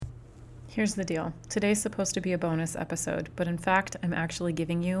Here's the deal. Today's supposed to be a bonus episode, but in fact, I'm actually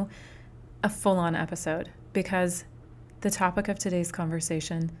giving you a full-on episode because the topic of today's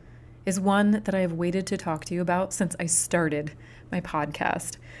conversation is one that I have waited to talk to you about since I started my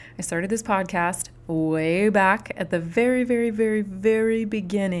podcast. I started this podcast way back at the very, very, very, very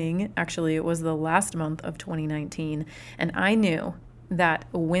beginning. Actually, it was the last month of 2019. And I knew that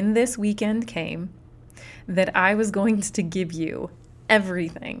when this weekend came, that I was going to give you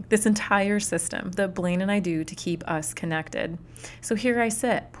everything, this entire system that Blaine and I do to keep us connected. So here I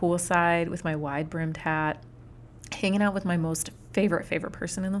sit, poolside with my wide-brimmed hat, hanging out with my most favorite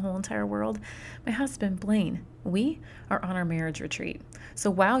person in the whole entire world, my husband, Blaine. We are on our marriage retreat. So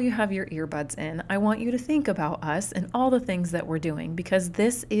while you have your earbuds in, I want you to think about us and all the things that we're doing, because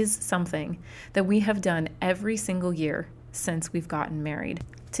this is something that we have done every single year since we've gotten married.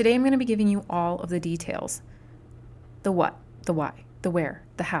 Today, I'm going to be giving you all of the details. The what, the why, the where,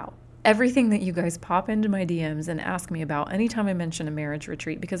 the how. Everything that you guys pop into my DMs and ask me about anytime I mention a marriage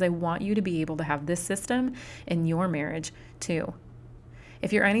retreat, because I want you to be able to have this system in your marriage too.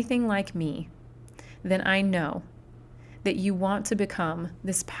 If you're anything like me, then I know that you want to become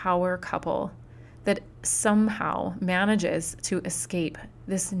this power couple that somehow manages to escape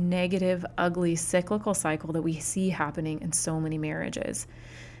this negative, ugly, cyclical cycle that we see happening in so many marriages.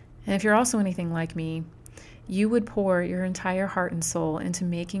 And if you're also anything like me, you would pour your entire heart and soul into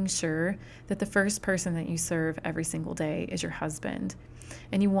making sure that the first person that you serve every single day is your husband.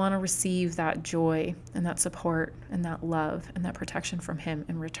 And you want to receive that joy and that support and that love and that protection from him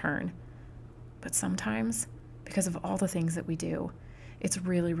in return. But sometimes, because of all the things that we do, it's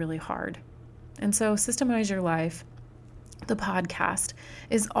really, really hard. And so Systemize Your Life, the podcast,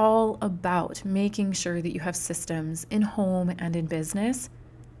 is all about making sure that you have systems in home and in business.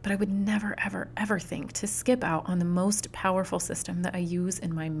 But I would never, ever, ever think to skip out on the most powerful system that I use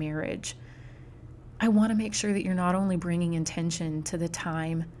in my marriage. I want to make sure that you're not only bringing intention to the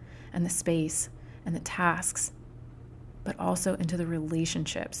time and the space and the tasks, but also into the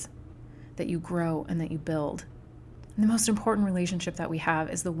relationships that you grow and that you build. And the most important relationship that we have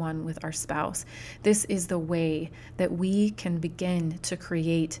is the one with our spouse. This is the way that we can begin to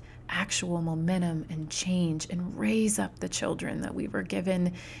create actual momentum and change and raise up the children that we were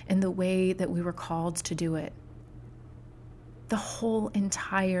given in the way that we were called to do it. The whole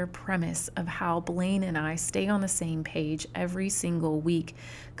entire premise of how Blaine and I stay on the same page every single week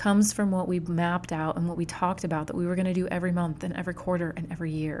comes from what we mapped out and what we talked about that we were going to do every month and every quarter and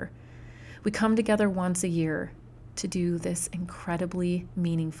every year. We come together once a year to do this incredibly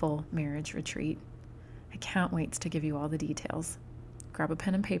meaningful marriage retreat. I can't wait to give you all the details. Grab a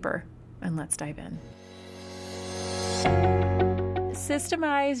pen and paper and let's dive in.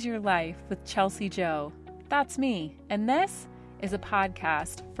 Systemize Your Life with Chelsea Joe. That's me, and this is a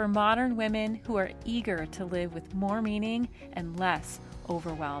podcast for modern women who are eager to live with more meaning and less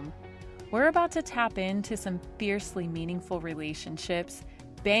overwhelm. We're about to tap into some fiercely meaningful relationships,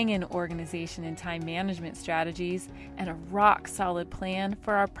 banging organization and time management strategies, and a rock-solid plan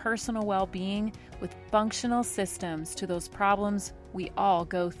for our personal well-being with functional systems to those problems we all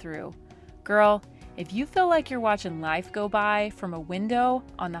go through. Girl, if you feel like you're watching life go by from a window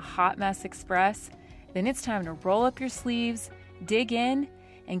on the Hot Mess Express, then it's time to roll up your sleeves, dig in,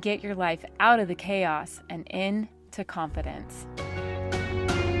 and get your life out of the chaos and into confidence.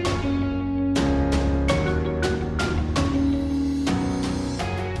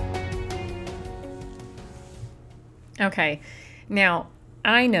 Okay, now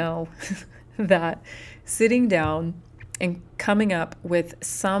I know that sitting down and coming up with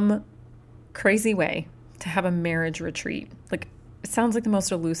some crazy way to have a marriage retreat, like, it sounds like the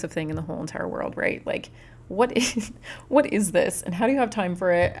most elusive thing in the whole entire world, right? Like, what is this? And how do you have time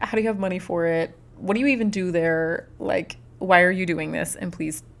for it? How do you have money for it? What do you even do there? Like, why are you doing this? And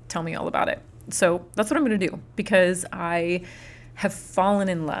please tell me all about it. So that's what I'm going to do, because I have fallen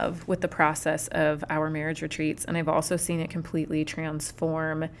in love with the process of our marriage retreats. And I've also seen it completely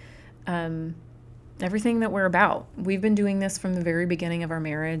transform everything that we're about. We've been doing this from the very beginning of our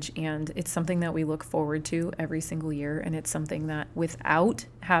marriage, and it's something that we look forward to every single year. And it's something that without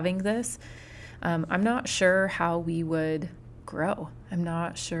having this, I'm not sure how we would grow. I'm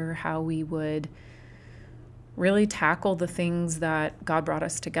not sure how we would really tackle the things that God brought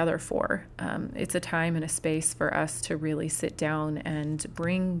us together for. It's a time and a space for us to really sit down and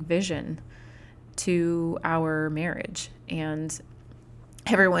bring vision to our marriage. And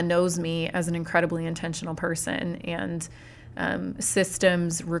everyone knows me as an incredibly intentional person, and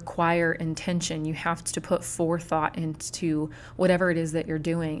systems require intention. You have to put forethought into whatever it is that you're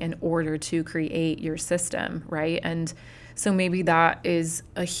doing in order to create your system, right? And So maybe that is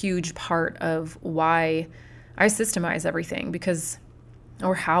a huge part of why I systemize everything,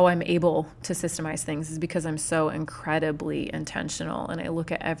 or how I'm able to systemize things is because I'm so incredibly intentional and I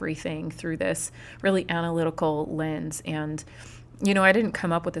look at everything through this really analytical lens. And, I didn't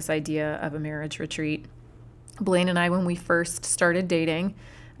come up with this idea of a marriage retreat. Blaine and I, when we first started dating,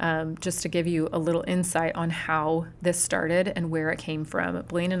 just to give you a little insight on how this started and where it came from.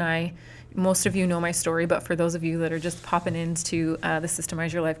 Blaine and I, most of you know my story, but for those of you that are just popping into the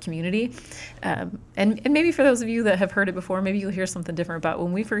Systemize Your Life community, and maybe for those of you that have heard it before, maybe you'll hear something different. But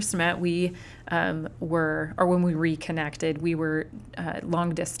when we first met, when we reconnected, we were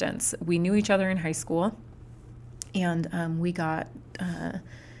long distance. We knew each other in high school, and we got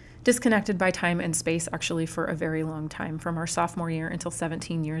disconnected by time and space actually for a very long time, from our sophomore year until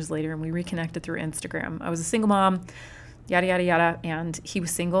 17 years later, and we reconnected through Instagram. I was a single mom, yada, yada, yada, and he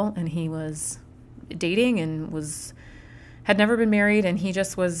was single and he was dating and had never been married, and he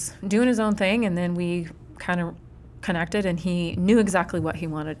just was doing his own thing. And then we kind of connected, and he knew exactly what he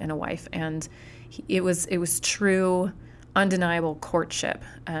wanted in a wife, and it was true, undeniable courtship.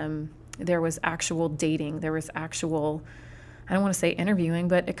 There was actual dating, there was actual, I don't want to say interviewing,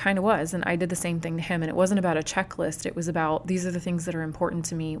 but it kind of was. And I did the same thing to him. And it wasn't about a checklist. It was about, these are the things that are important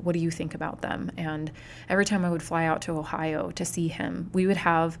to me. What do you think about them? And every time I would fly out to Ohio to see him, we would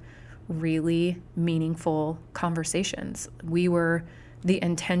have really meaningful conversations. The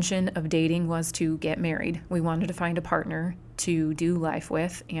intention of dating was to get married. We wanted to find a partner to do life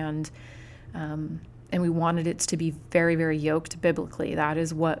with. And we wanted it to be very, very yoked biblically. That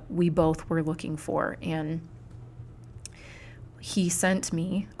is what we both were looking for. And he sent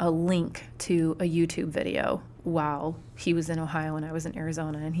me a link to a YouTube video while he was in Ohio and I was in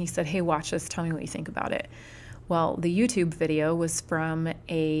Arizona. And he said, hey, watch this. Tell me what you think about it. Well, the YouTube video was from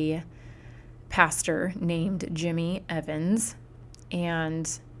a pastor named Jimmy Evans,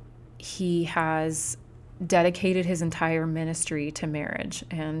 and he has dedicated his entire ministry to marriage.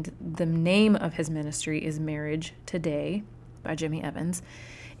 And the name of his ministry is Marriage Today by Jimmy Evans.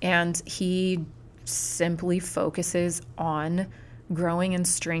 And he simply focuses on growing and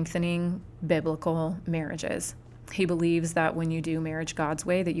strengthening biblical marriages. He believes that when you do marriage God's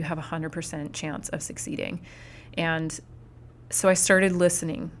way, that you have 100% chance of succeeding. And so I started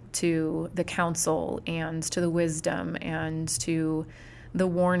listening to the counsel and to the wisdom and to the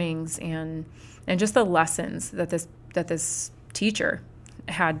warnings and just the lessons that this teacher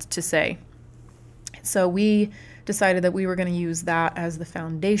had to say. So we decided that we were going to use that as the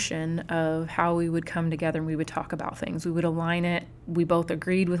foundation of how we would come together and we would talk about things. We would align it. We both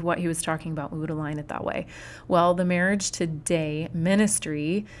agreed with what he was talking about. We would align it that way. Well, the Marriage Today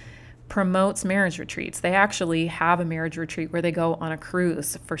ministry promotes marriage retreats. They actually have a marriage retreat where they go on a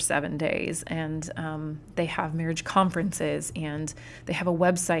cruise for 7 days, and they have marriage conferences, and they have a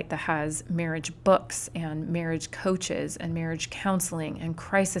website that has marriage books and marriage coaches and marriage counseling and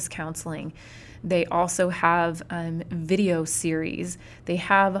crisis counseling. They also have video series. They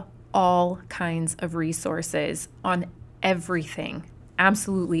have all kinds of resources on everything,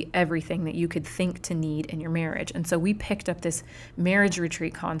 absolutely everything that you could think to need in your marriage. And so we picked up this marriage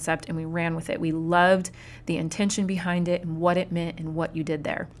retreat concept and we ran with it. We loved the intention behind it and what it meant and what you did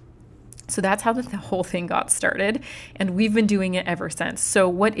there. So that's how the whole thing got started, and we've been doing it ever since. So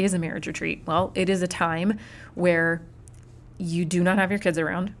what is a marriage retreat? Well, it is a time where you do not have your kids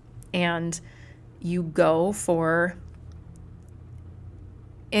around, and you go for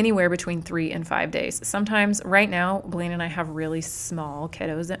anywhere between 3 and 5 days. Sometimes, right now, Blaine and I have really small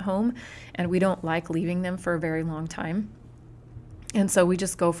kiddos at home, and we don't like leaving them for a very long time. And so we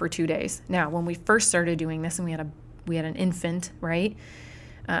just go for 2 days. Now, when we first started doing this and we had an infant, right?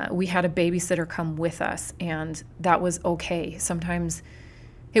 We had a babysitter come with us, and that was okay. Sometimes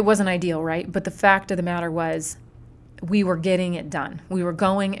it wasn't ideal, right? But the fact of the matter was we were getting it done. We were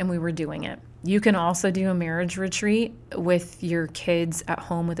going and we were doing it. You can also do a marriage retreat with your kids at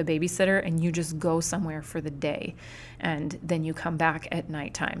home with a babysitter, and you just go somewhere for the day and then you come back at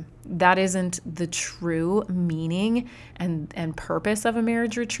nighttime. That isn't the true meaning and purpose of a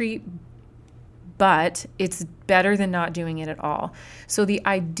marriage retreat, but it's better than not doing it at all. So the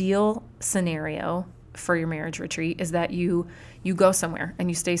ideal scenario for your marriage retreat is that you go somewhere and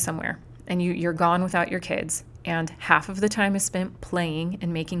you stay somewhere and you're gone without your kids. And half of the time is spent playing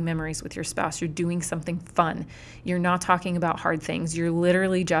and making memories with your spouse. You're doing something fun. You're not talking about hard things. You're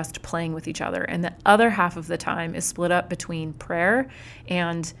literally just playing with each other. And the other half of the time is split up between prayer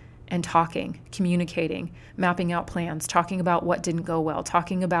and talking, communicating, mapping out plans, talking about what didn't go well,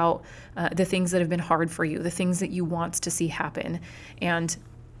 talking about the things that have been hard for you, the things that you want to see happen. And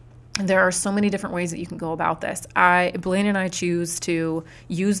There are so many different ways that you can go about this. Blaine and I choose to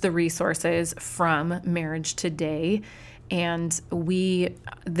use the resources from Marriage Today. And we,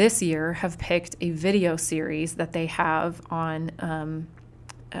 this year, have picked a video series that they have on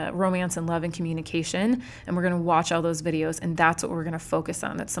romance and love and communication. And we're going to watch all those videos. And that's what we're going to focus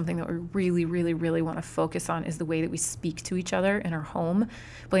on. That's something that we really, really, really want to focus on, is the way that we speak to each other in our home.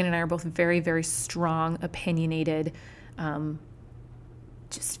 Blaine and I are both very, very strong, opinionated,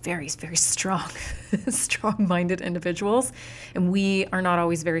 just very, very strong, strong-minded individuals. And we are not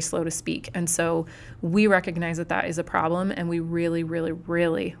always very slow to speak. And so we recognize that that is a problem, and we really, really,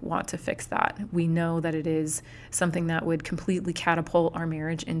 really want to fix that. We know that it is something that would completely catapult our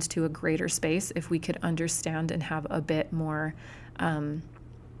marriage into a greater space if we could understand and have a bit more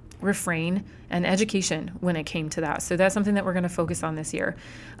refrain and education when it came to that. So that's something that we're going to focus on this year.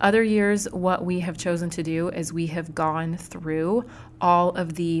 Other years, what we have chosen to do is we have gone through all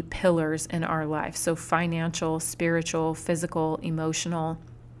of the pillars in our life. So financial, spiritual, physical, emotional,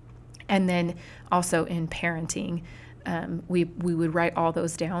 and then also in parenting. We would write all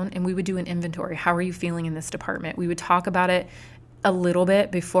those down, and we would do an inventory. How are you feeling in this department? We would talk about it a little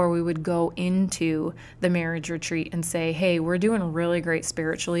bit before we would go into the marriage retreat and say, hey, we're doing really great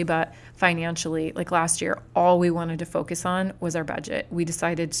spiritually, but financially, like last year, all we wanted to focus on was our budget. We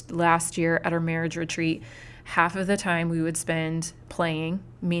decided last year at our marriage retreat, half of the time we would spend playing,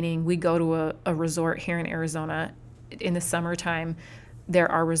 meaning we go to a resort here in Arizona. In the summertime, there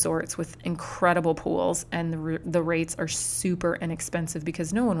are resorts with incredible pools, and the rates are super inexpensive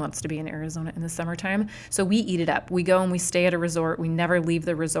because no one wants to be in Arizona in the summertime. So we eat it up. We go and we stay at a resort. We never leave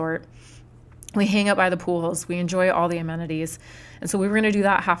the resort. We hang out by the pools. We enjoy all the amenities. And so we were going to do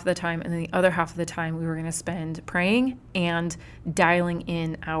that half of the time. And then the other half of the time, we were going to spend praying and dialing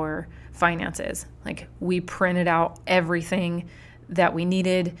in our finances. Like, we printed out everything that we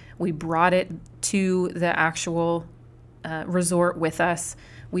needed. We brought it to the actual resort with us.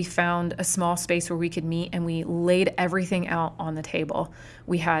 We found a small space where we could meet, and we laid everything out on the table.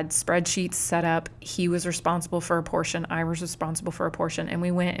 We had spreadsheets set up. He was responsible for a portion. I was responsible for a portion. And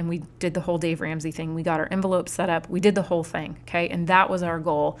we went and we did the whole Dave Ramsey thing. We got our envelopes set up. We did the whole thing. Okay. And that was our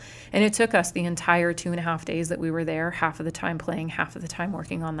goal. And it took us the entire 2.5 days that we were there, half of the time playing, half of the time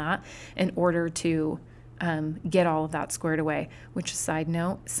working on that, in order to get all of that squared away. Which, side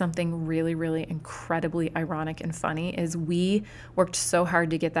note, something really, really incredibly ironic and funny is we worked so hard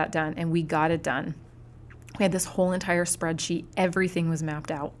to get that done, and we got it done. We had this whole entire spreadsheet. Everything was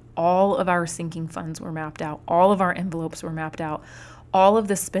mapped out. All of our sinking funds were mapped out. All of our envelopes were mapped out. All of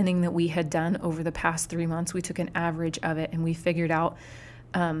the spending that we had done over the past 3 months, we took an average of it, and we figured out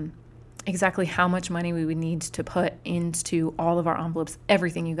exactly how much money we would need to put into all of our envelopes,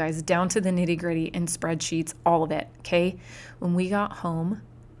 everything, you guys, down to the nitty-gritty in spreadsheets, all of it, okay? When we got home,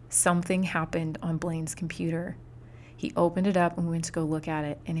 something happened on Blaine's computer. He opened it up and we went to go look at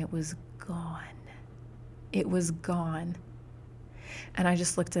it, and it was gone. It was gone. And I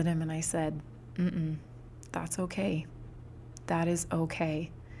just looked at him and I said, that's okay. That is okay.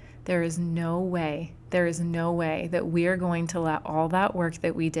 There is no way that we are going to let all that work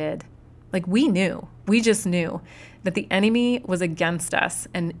that we did. Like, we just knew that the enemy was against us,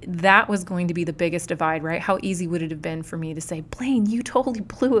 and that was going to be the biggest divide, right? How easy would it have been for me to say, Blaine, you totally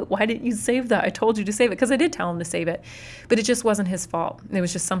blew it. Why didn't you save that? I told you to save it, because I did tell him to save it, but it just wasn't his fault. It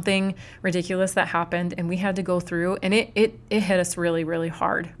was just something ridiculous that happened, and we had to go through, and it hit us really, really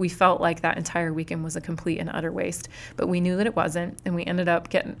hard. We felt like that entire weekend was a complete and utter waste, but we knew that it wasn't, and we ended up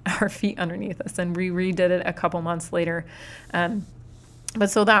getting our feet underneath us, and we redid it a couple months later. But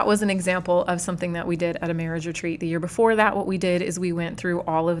so that was an example of something that we did at a marriage retreat. The year before that, what we did is we went through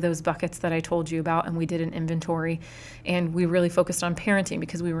all of those buckets that I told you about, and we did an inventory, and we really focused on parenting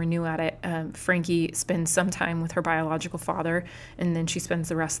because we were new at it. Frankie spends some time with her biological father, and then she spends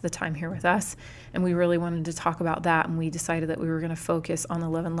the rest of the time here with us. And we really wanted to talk about that, and we decided that we were going to focus on the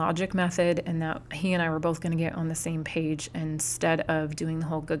love and logic method, and that he and I were both going to get on the same page. Instead of doing the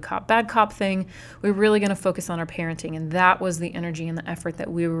whole good cop, bad cop thing, we were really going to focus on our parenting, and that was the energy and the effort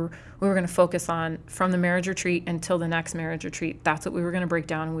that we were going to focus on from the marriage retreat until the next marriage retreat. That's what we were going to break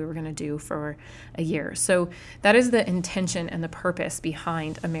down and we were going to do for a year. So that is the intention and the purpose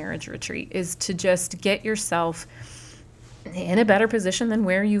behind a marriage retreat, is to just get yourself in a better position than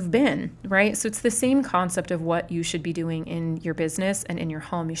where you've been, right? So it's the same concept of what you should be doing in your business and in your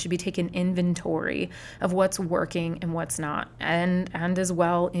home. You should be taking inventory of what's working and what's not, and as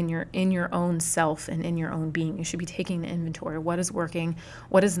well in your own self and in your own being. You should be taking the inventory. What is working,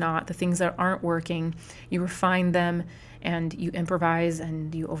 what is not, the things that aren't working, you refine them and you improvise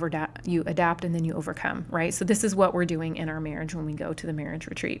and you adapt and then you overcome, right? So this is what we're doing in our marriage when we go to the marriage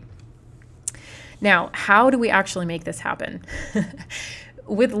retreat. Now, how do we actually make this happen?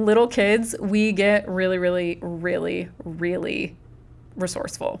 With little kids, we get really, really, really, really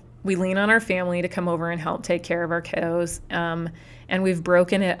resourceful. We lean on our family to come over and help take care of our kiddos. And we've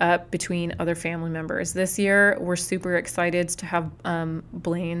broken it up between other family members. This year, we're super excited to have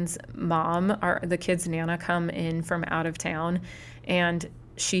Blaine's mom, the kids' Nana, come in from out of town. And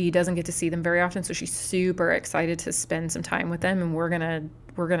she doesn't get to see them very often, so she's super excited to spend some time with them, and we're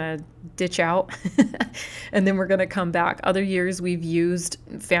gonna ditch out and then we're gonna come back. Other years we've used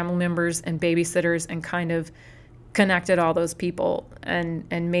family members and babysitters and kind of connected all those people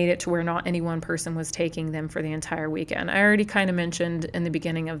and made it to where not any one person was taking them for the entire weekend. I already kind of mentioned in the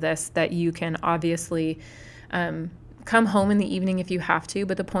beginning of this that you can obviously come home in the evening if you have to,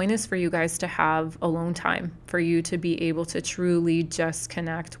 but the point is for you guys to have alone time, for you to be able to truly just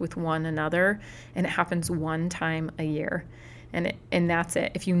connect with one another, and it happens one time a year, and that's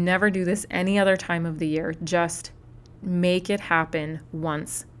it. If you never do this any other time of the year, just make it happen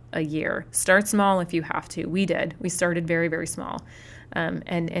once a year. Start small if you have to. We started very, very small.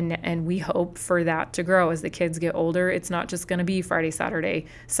 And we hope for that to grow as the kids get older. It's not just going to be Friday, Saturday,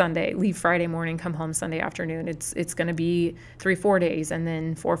 Sunday, leave Friday morning, come home Sunday afternoon. It's going to be 3-4 days, and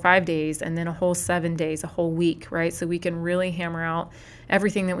then 4 or 5 days, and then a whole 7 days, a whole week, right? So we can really hammer out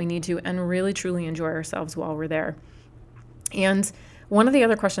everything that we need to and really truly enjoy ourselves while we're there. And one of the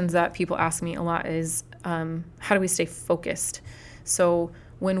other questions that people ask me a lot is, how do we stay focused? So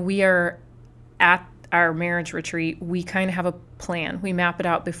when we are at our marriage retreat, we kind of have a plan. We map it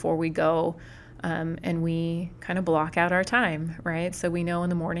out before we go, and we kind of block out our time, right? So we know in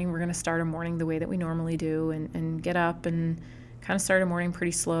the morning we're going to start our morning the way that we normally do, and get up and kind of start our morning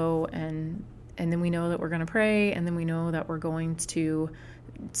pretty slow, and then we know that we're going to pray, and then we know that we're going to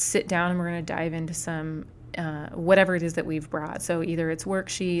sit down and we're going to dive into some whatever it is that we've brought. So either it's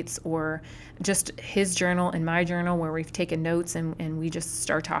worksheets or just his journal and my journal where we've taken notes and we just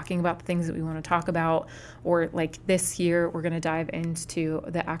start talking about the things that we want to talk about. Or like this year, we're going to dive into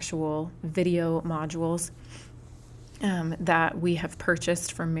the actual video modules that we have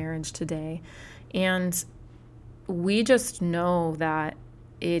purchased from Marriage Today. And we just know that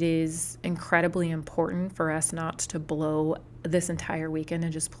it is incredibly important for us not to blow this entire weekend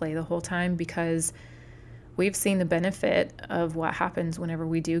and just play the whole time, because we've seen the benefit of what happens whenever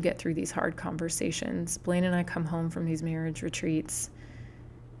we do get through these hard conversations. Blaine and I come home from these marriage retreats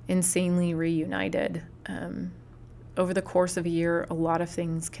insanely reunited. Over the course of a year, a lot of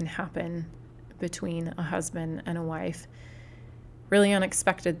things can happen between a husband and a wife. Really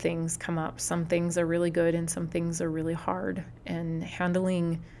unexpected things come up. Some things are really good and some things are really hard. And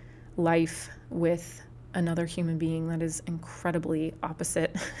handling life with another human being that is incredibly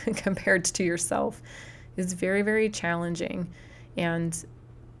opposite compared to yourself is very, very challenging. And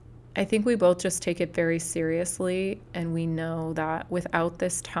I think we both just take it very seriously, and we know that without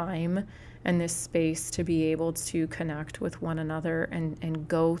this time and this space to be able to connect with one another and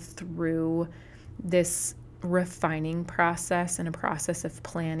go through this refining process and a process of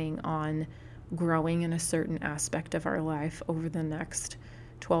planning on growing in a certain aspect of our life over the next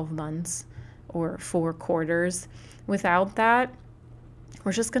 12 months or 4 quarters, without that,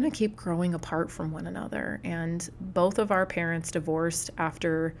 we're just going to keep growing apart from one another. And both of our parents divorced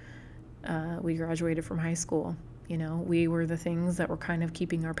after we graduated from high school. You know, we were the things that were kind of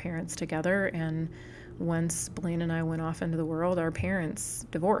keeping our parents together. And once Blaine and I went off into the world, our parents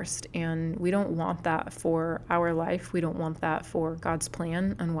divorced. And we don't want that for our life. We don't want that for God's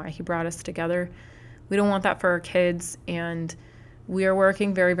plan and why He brought us together. We don't want that for our kids. And we are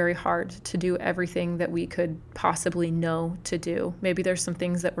working very, very hard to do everything that we could possibly know to do. Maybe there's some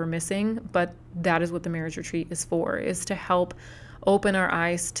things that we're missing, but that is what the marriage retreat is for, is to help open our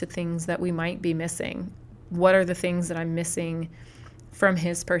eyes to things that we might be missing. What are the things that I'm missing from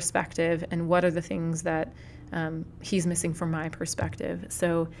his perspective, and what are the things that he's missing from my perspective?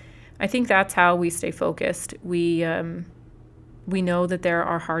 So I think that's how we stay focused. We know that there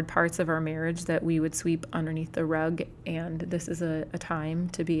are hard parts of our marriage that we would sweep underneath the rug, and this is a time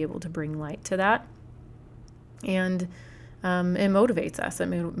to be able to bring light to that. And it motivates us. It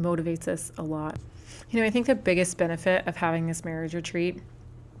motivates us a lot. You know, I think the biggest benefit of having this marriage retreat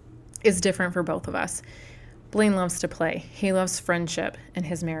is different for both of us. Blaine loves to play. He loves friendship in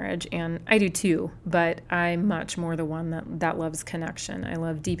his marriage, and I do too, but I'm much more the one that loves connection. I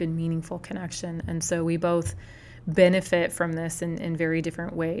love deep and meaningful connection, and so we both benefit from this in very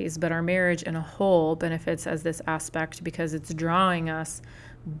different ways, but our marriage in a whole benefits as this aspect because it's drawing us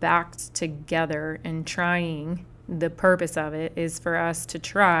back together and trying. The purpose of it is for us to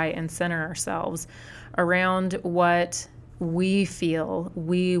try and center ourselves around what we feel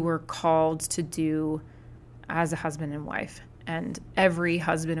we were called to do as a husband and wife. And every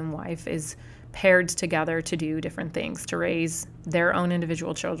husband and wife is paired together to do different things, to raise their own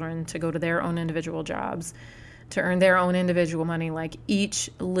individual children, to go to their own individual jobs, to earn their own individual money. Like each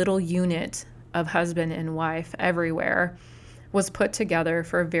little unit of husband and wife everywhere was put together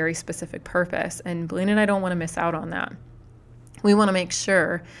for a very specific purpose. And Blaine and I don't want to miss out on that. We want to make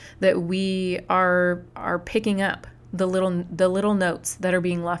sure that we are picking up the little notes that are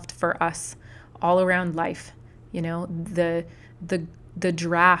being left for us all around life. You know, the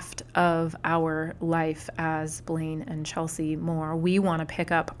draft of our life as Blaine and Chelsea Moore. We want to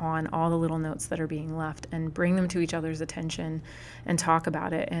pick up on all the little notes that are being left and bring them to each other's attention and talk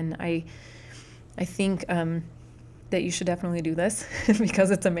about it. And I think that you should definitely do this because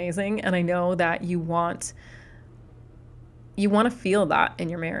it's amazing. And I know that you want to feel that in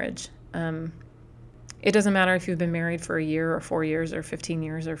your marriage. It doesn't matter if you've been married for a year or 4 years or 15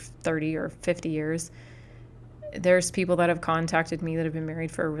 years or 30 or 50 years. There's people that have contacted me that have been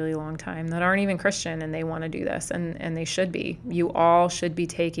married for a really long time that aren't even Christian, and they want to do this, and they should be. You all should be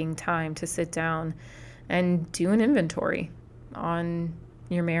taking time to sit down and do an inventory on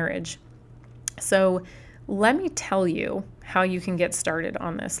your marriage. So let me tell you how you can get started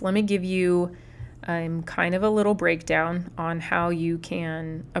on this. Let me give you kind of a little breakdown on how you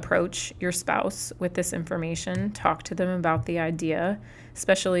can approach your spouse with this information. Talk to them about the idea,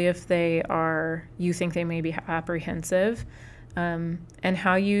 especially if you think they may be apprehensive, and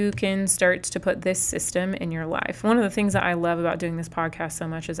how you can start to put this system in your life. One of the things that I love about doing this podcast so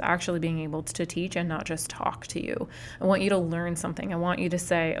much is actually being able to teach and not just talk to you. I want you to learn something. I want you to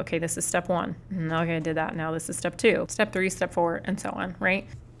say, okay, this is step 1. Okay, I did that. Now this is step 2, step 3, step 4, and so on, right?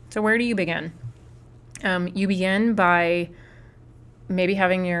 So where do you begin? You begin by maybe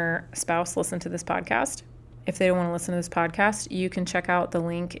having your spouse listen to this podcast. If they don't want to listen to this podcast, you can check out the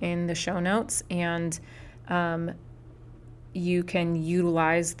link in the show notes, and you can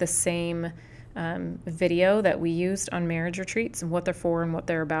utilize the same video that we used on marriage retreats and what they're for and what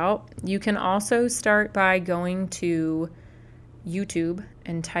they're about. You can also start by going to YouTube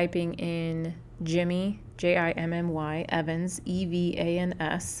and typing in Jimmy, Jimmy Evans, Evans,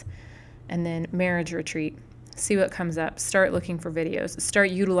 and then marriage retreat. See what comes up. Start looking for videos. Start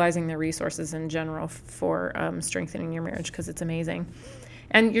utilizing the resources in general for strengthening your marriage, because it's amazing.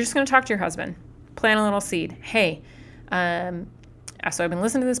 And you're just going to talk to your husband. Plant a little seed. Hey, so I've been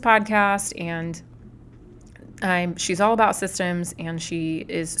listening to this podcast, and she's all about systems, and she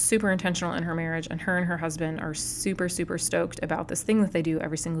is super intentional in her marriage, and her husband are super, super stoked about this thing that they do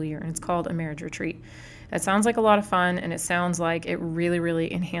every single year, and it's called a marriage retreat. It sounds like a lot of fun, and it sounds like it really,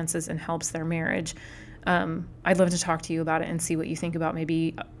 really enhances and helps their marriage. I'd love to talk to you about it and see what you think about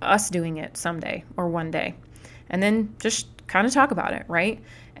maybe us doing it someday or one day. And then just kind of talk about it, right?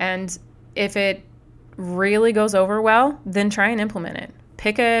 And if it really goes over well, then try and implement it.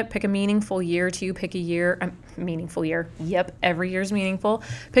 Pick a meaningful year to you. Pick a year, meaningful year. Yep, every year is meaningful.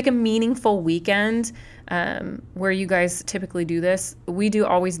 Pick a meaningful weekend where you guys typically do this. We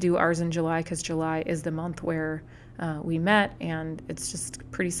always do ours in July, because July is the month where we met, and it's just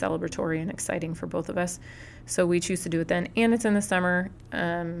pretty celebratory and exciting for both of us. So we choose to do it then. And it's in the summer,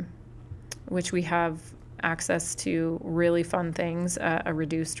 which we have access to really fun things at a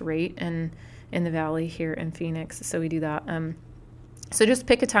reduced rate in the Valley here in Phoenix. So we do that. So just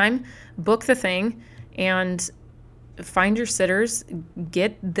pick a time, book the thing, and find your sitters,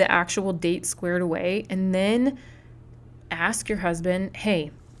 get the actual date squared away, and then ask your husband,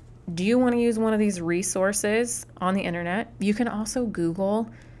 hey, do you want to use one of these resources on the internet? You can also Google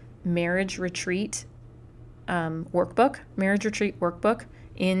marriage retreat workbook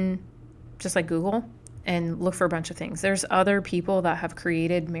in just like Google, and look for a bunch of things. There's other people that have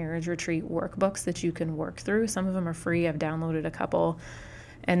created marriage retreat workbooks that you can work through. Some of them are free. I've downloaded a couple,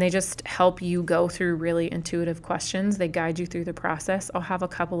 and they just help you go through really intuitive questions. They guide you through the process. I'll have a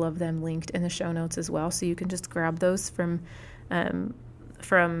couple of them linked in the show notes as well, so you can just grab those from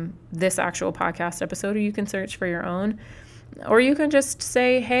this actual podcast episode, or you can search for your own. Or you can just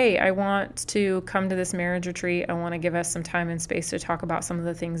say, hey, I want to come to this marriage retreat. I want to give us some time and space to talk about some of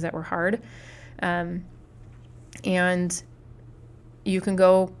the things that were hard. And you can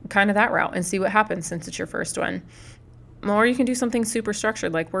go kind of that route and see what happens since it's your first one. Or you can do something super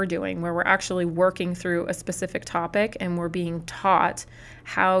structured like we're doing, where we're actually working through a specific topic and we're being taught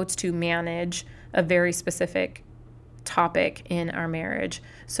how to manage a very specific topic in our marriage.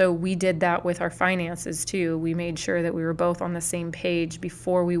 So we did that with our finances too. We made sure that we were both on the same page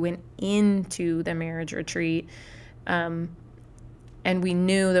before we went into the marriage retreat. And we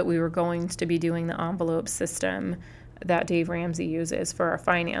knew that we were going to be doing the envelope system that Dave Ramsey uses for our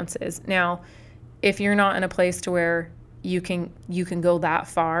finances. Now, if you're not in a place to where you can go that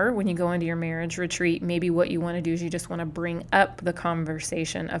far when you go into your marriage retreat, maybe what you want to do is you just want to bring up the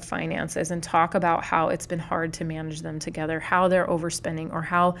conversation of finances and talk about how it's been hard to manage them together, how they're overspending, or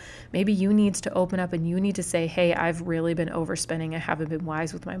how maybe you need to open up and you need to say, hey, I've really been overspending. I haven't been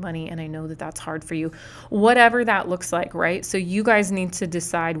wise with my money, and I know that that's hard for you. Whatever that looks like, right? So you guys need to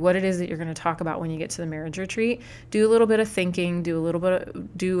decide what it is that you're going to talk about when you get to the marriage retreat. Do a little bit of thinking, do a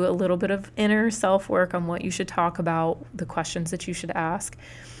little bit of inner self-work on what you should talk about, the questions that you should ask,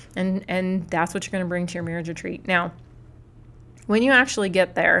 and that's what you're going to bring to your marriage retreat. Now, when you actually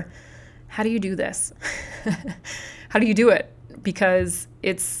get there, how do you do this? How do you do it? Because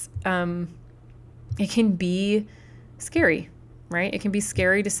it can be scary, right? It can be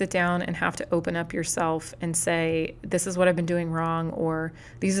scary to sit down and have to open up yourself and say, this is what I've been doing wrong, or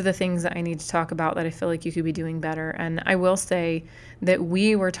these are the things that I need to talk about that I feel like you could be doing better. And I will say that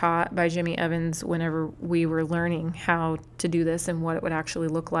we were taught by Jimmy Evans whenever we were learning how to do this and what it would actually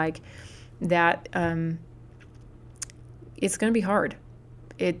look like, that it's going to be hard.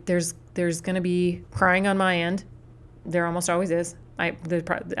 There's going to be crying on my end. There almost always is.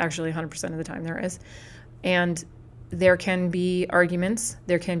 Actually 100% of the time there is. And there can be arguments,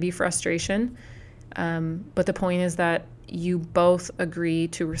 there can be frustration, but the point is that you both agree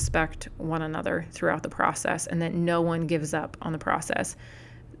to respect one another throughout the process and that no one gives up on the process.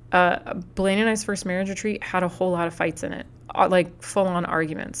 Blaine and I's first marriage retreat had a whole lot of fights in it, like full-on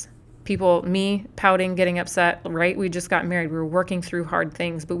arguments. People, me pouting, getting upset, right? We just got married. We were working through hard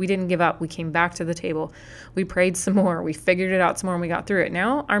things, but we didn't give up. We came back to the table. We prayed some more. We figured it out some more, and we got through it.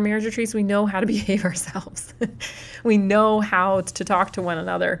 Now, our marriage retreats, we know how to behave ourselves. We know how to talk to one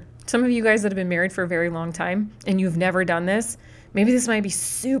another. Some of you guys that have been married for a very long time and you've never done this, maybe this might be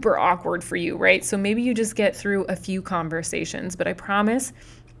super awkward for you, right? So maybe you just get through a few conversations, but I promise,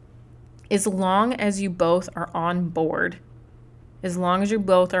 as long as you both are on board, as long as you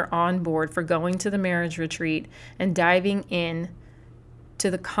both are on board for going to the marriage retreat and diving in to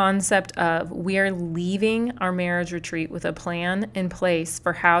the concept of we are leaving our marriage retreat with a plan in place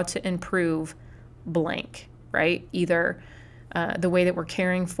for how to improve blank, right? Either the way that we're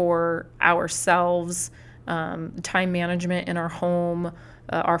caring for ourselves, time management in our home,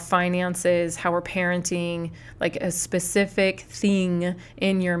 our finances, how we're parenting, like a specific thing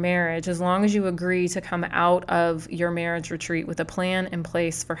in your marriage. As long as you agree to come out of your marriage retreat with a plan in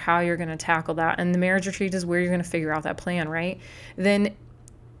place for how you're going to tackle that, and the marriage retreat is where you're going to figure out that plan, right? Then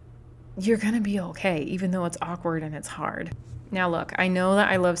you're going to be okay, even though it's awkward and it's hard. Now, look, I know that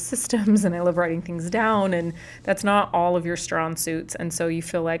I love systems and I love writing things down, and that's not all of your strong suits. And so you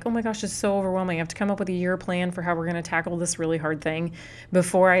feel like, oh my gosh, this is so overwhelming. I have to come up with a year plan for how we're going to tackle this really hard thing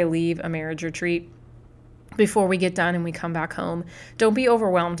before I leave a marriage retreat, before we get done and we come back home. Don't be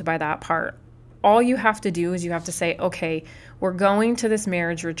overwhelmed by that part. All you have to do is you have to say, okay, we're going to this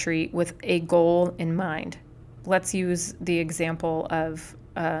marriage retreat with a goal in mind. Let's use the example of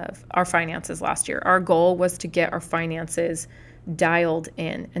our finances last year. Our goal was to get our finances dialed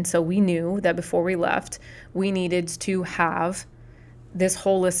in. And so we knew that before we left, we needed to have this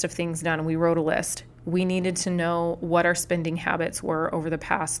whole list of things done. And we wrote a list. We needed to know what our spending habits were over the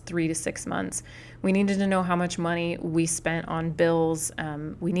past 3 to 6 months. We needed to know how much money we spent on bills.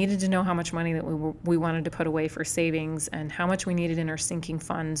 We needed to know how much money that we wanted to put away for savings and how much we needed in our sinking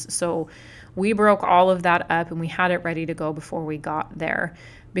funds. So we broke all of that up and we had it ready to go before we got there,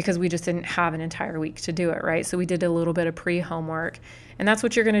 because we just didn't have an entire week to do it, right? So we did a little bit of pre-homework, and that's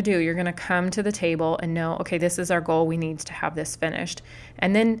what you're going to do. You're going to come to the table and know, okay, this is our goal. We need to have this finished.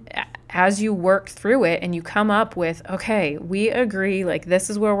 And then as you work through it and you come up with, okay, we agree, like this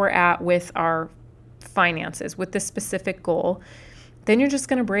is where we're at with our finances, with this specific goal, then you're just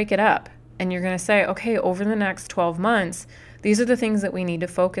going to break it up and you're going to say, okay, over the next 12 months, these are the things that we need to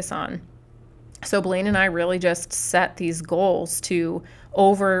focus on. So Blaine and I really just set these goals to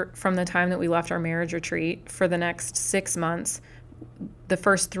over from the time that we left our marriage retreat for the next 6 months. The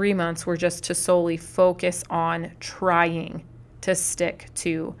first 3 months were just to solely focus on trying to stick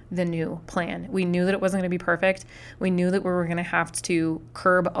to the new plan. We knew that it wasn't going to be perfect. We knew that we were going to have to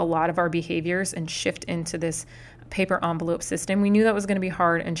curb a lot of our behaviors and shift into this paper envelope system. We knew that was going to be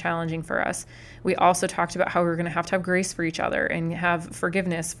hard and challenging for us. We also talked about how we were going to have grace for each other and have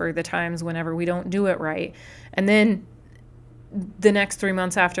forgiveness for the times whenever we don't do it right. And then the next 3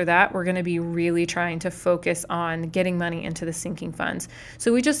 months after that, we're going to be really trying to focus on getting money into the sinking funds.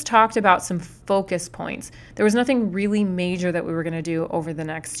 So we just talked about some focus points. There was nothing really major that we were going to do over the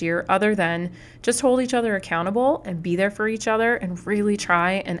next year other than just hold each other accountable and be there for each other and really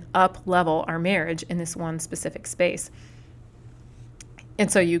try and up level our marriage in this one specific space. And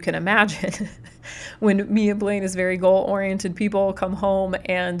so you can imagine when me and Blaine, as very goal-oriented people, come home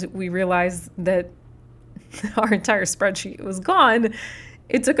and we realize that our entire spreadsheet was gone,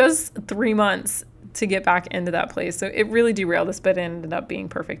 it took us 3 months to get back into that place. So it really derailed us, but it ended up being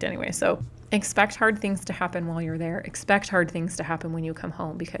perfect anyway. So expect hard things to happen while you're there. Expect hard things to happen when you come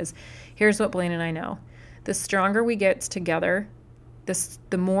home, because here's what Blaine and I know. The stronger we get together,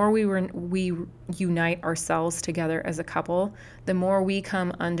 the more we unite ourselves together as a couple, the more we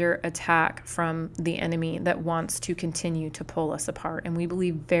come under attack from the enemy that wants to continue to pull us apart. And we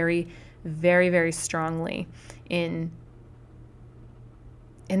believe very, very, very strongly in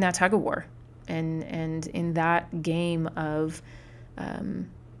that tug of war and in that game of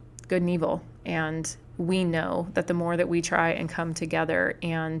good and evil. And we know that the more that we try and come together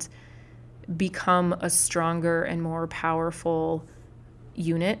and become a stronger and more powerful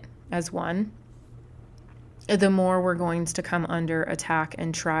unit as one, the more we're going to come under attack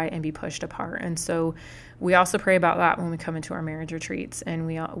and try and be pushed apart. And so we also pray about that when we come into our marriage retreats, and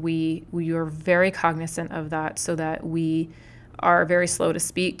we are very cognizant of that, so that we are very slow to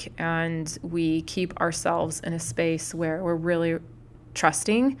speak and we keep ourselves in a space where we're really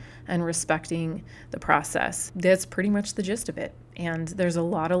trusting and respecting the process. That's pretty much the gist of it. And there's a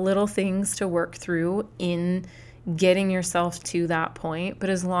lot of little things to work through in getting yourself to that point. But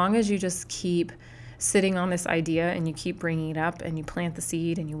as long as you just keep sitting on this idea and you keep bringing it up and you plant the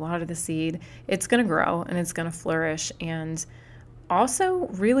seed and you water the seed, it's going to grow and it's going to flourish. And also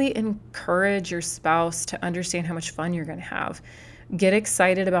really encourage your spouse to understand how much fun you're going to have. Get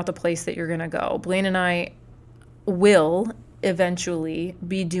excited about the place that you're going to go. Blaine and I will eventually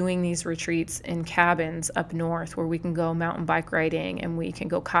be doing these retreats in cabins up north where we can go mountain bike riding and we can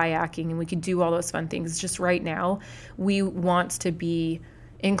go kayaking and we can do all those fun things. Just right now, we want to be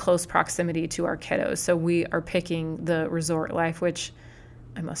in close proximity to our kiddos. So we are picking the resort life, which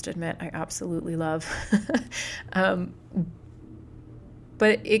I must admit I absolutely love.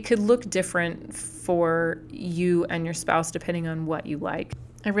 But it could look different for you and your spouse depending on what you like.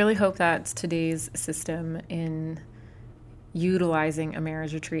 I really hope that today's system in utilizing a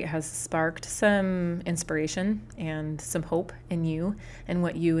marriage retreat has sparked some inspiration and some hope in you and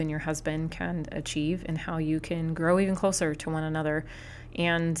what you and your husband can achieve and how you can grow even closer to one another.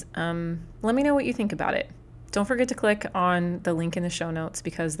 And let me know what you think about it. Don't forget to click on the link in the show notes,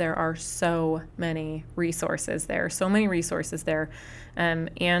 because there are so many resources there,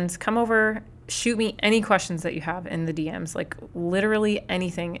 and come over, shoot me any questions that you have in the DMs. Like literally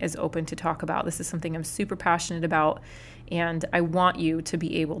anything is open to talk about. This is something I'm super passionate about, and I want you to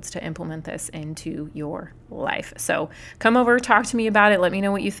be able to implement this into your life. So come over, talk to me about it. Let me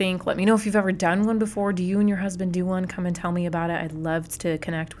know what you think. Let me know if you've ever done one before. Do you and your husband do one? Come and tell me about it. I'd love to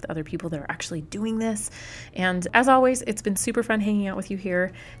connect with other people that are actually doing this. And as always, it's been super fun hanging out with you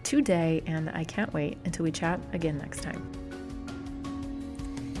here today, and I can't wait until we chat again next time.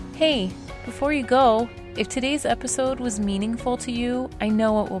 Hey, before you go, if today's episode was meaningful to you, I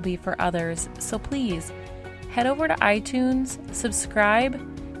know it will be for others. So please head over to iTunes, subscribe,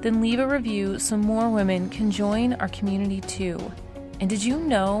 then leave a review so more women can join our community too. And did you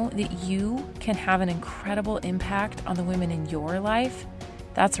know that you can have an incredible impact on the women in your life?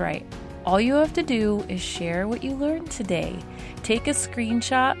 That's right. All you have to do is share what you learned today. Take a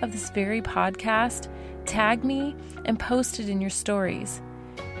screenshot of this very podcast, tag me, and post it in your stories.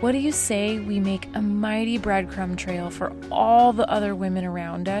 What do you say we make a mighty breadcrumb trail for all the other women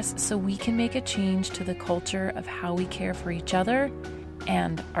around us so we can make a change to the culture of how we care for each other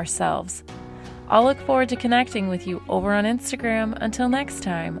and ourselves? I'll look forward to connecting with you over on Instagram. Until next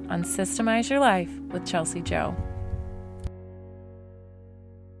time on Systemize Your Life with Chelsea Joe.